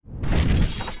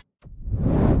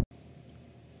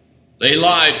They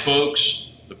lied, folks.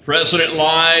 The president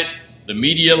lied, the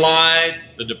media lied,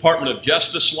 the Department of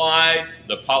Justice lied,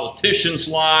 the politicians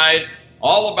lied,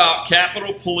 all about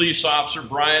Capitol Police Officer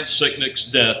Brian Sicknick's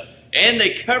death, and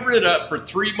they covered it up for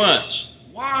 3 months.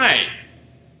 Why?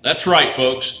 That's right,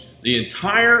 folks. The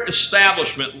entire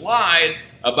establishment lied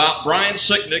about Brian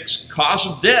Sicknick's cause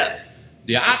of death.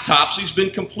 The autopsy's been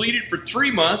completed for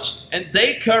 3 months, and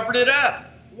they covered it up.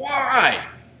 Why?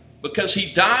 Because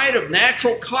he died of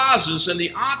natural causes, and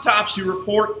the autopsy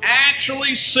report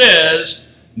actually says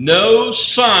no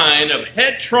sign of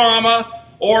head trauma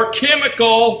or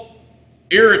chemical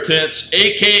irritants,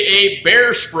 aka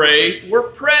bear spray, were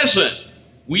present.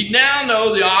 We now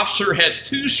know the officer had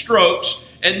 2 strokes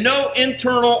and no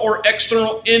internal or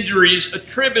external injuries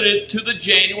attributed to the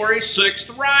January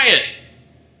 6th riot.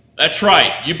 That's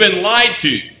right, you've been lied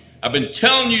to. I've been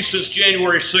telling you since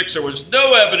January 6th there was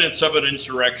no evidence of an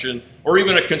insurrection or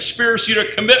even a conspiracy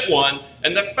to commit one,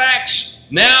 and the facts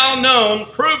now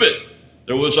known prove it.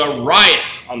 There was a riot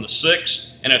on the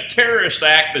 6th and a terrorist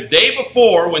act the day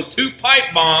before when 2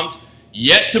 pipe bombs,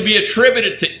 yet to be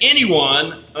attributed to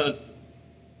anyone,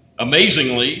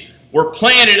 amazingly, were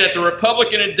planted at the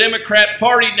Republican and Democrat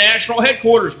Party national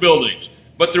headquarters buildings.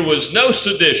 But there was no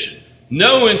sedition,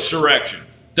 no insurrection.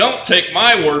 Don't take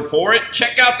my word for it.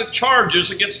 Check out the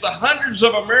charges against the hundreds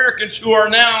of Americans who are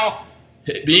now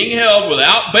being held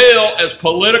without bail as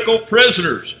political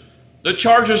prisoners. The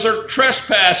charges are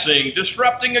trespassing,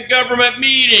 disrupting a government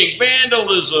meeting,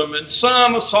 vandalism, and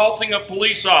some assaulting of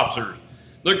police officers.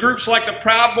 The groups like the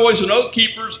Proud Boys and Oath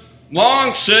Keepers,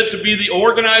 long said to be the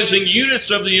organizing units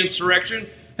of the insurrection,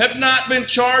 have not been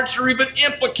charged or even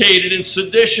implicated in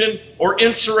sedition or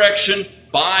insurrection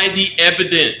by the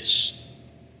evidence.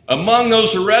 Among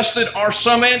those arrested are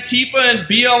some Antifa and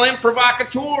BLM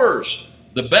provocateurs,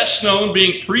 the best known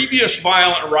being previous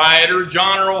violent rioter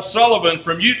John Earl Sullivan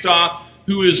from Utah,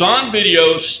 who is on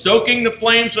video stoking the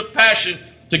flames of passion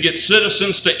to get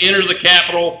citizens to enter the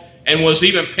Capitol and was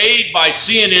even paid by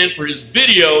CNN for his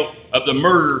video of the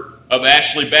murder of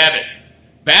Ashley Babbitt.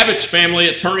 Babbitt's family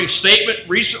attorney's statement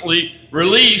recently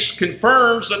released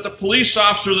confirms that the police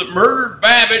officer that murdered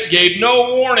Babbitt gave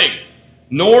no warning,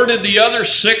 nor did the other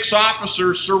 6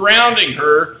 officers surrounding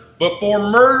her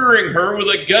before murdering her with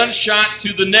a gunshot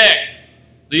to the neck.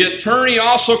 The attorney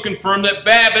also confirmed that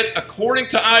Babbitt, according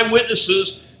to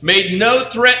eyewitnesses, made no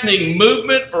threatening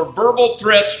movement or verbal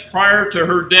threats prior to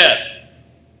her death.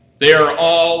 They are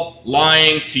all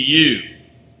lying to you.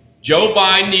 Joe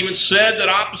Biden even said that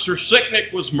Officer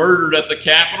Sicknick was murdered at the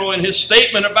Capitol in his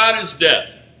statement about his death.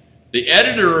 The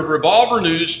editor of Revolver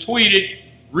News tweeted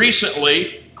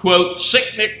recently, quote,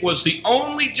 Sicknick was the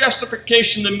only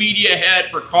justification the media had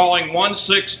for calling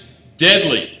 1-6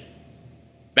 deadly.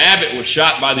 Babbitt was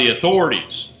shot by the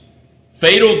authorities.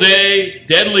 Fatal day,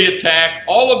 deadly attack,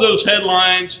 all of those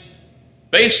headlines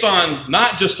based on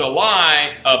not just a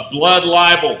lie, a blood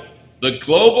libel. The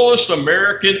globalist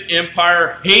American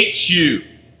empire hates you,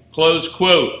 close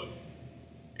quote.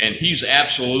 And he's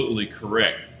absolutely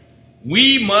correct.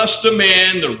 We must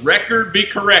demand the record be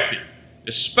corrected,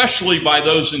 especially by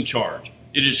those in charge.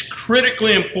 It is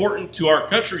critically important to our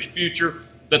country's future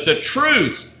that the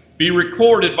truth be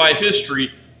recorded by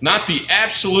history, not the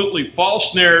absolutely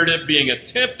false narrative being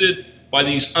attempted by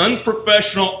these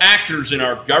unprofessional actors in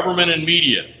our government and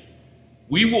media.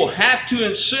 We will have to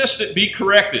insist it be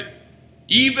corrected,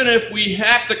 even if we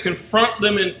have to confront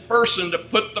them in person to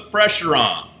put the pressure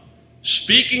on.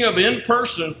 Speaking of in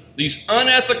person, these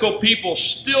unethical people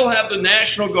still have the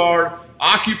National Guard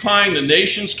occupying the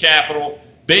nation's capital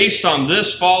based on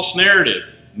this false narrative,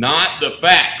 not the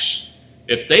facts.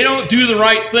 If they don't do the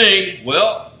right thing,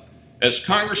 well, as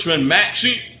Congressman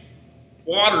Maxine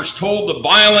Waters told the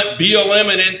violent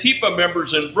BLM and Antifa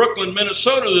members in Brooklyn,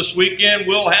 Minnesota this weekend,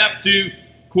 we'll have to,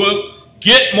 quote,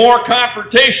 get more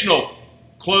confrontational,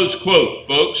 close quote,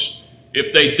 folks,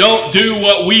 if they don't do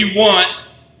what we want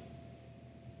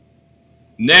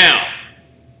now.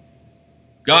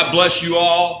 God bless you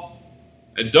all.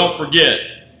 And don't forget,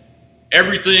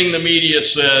 everything the media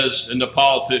says and the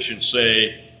politicians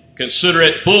say, consider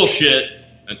it bullshit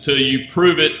until you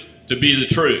prove it to be the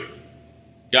truth.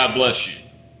 God bless you.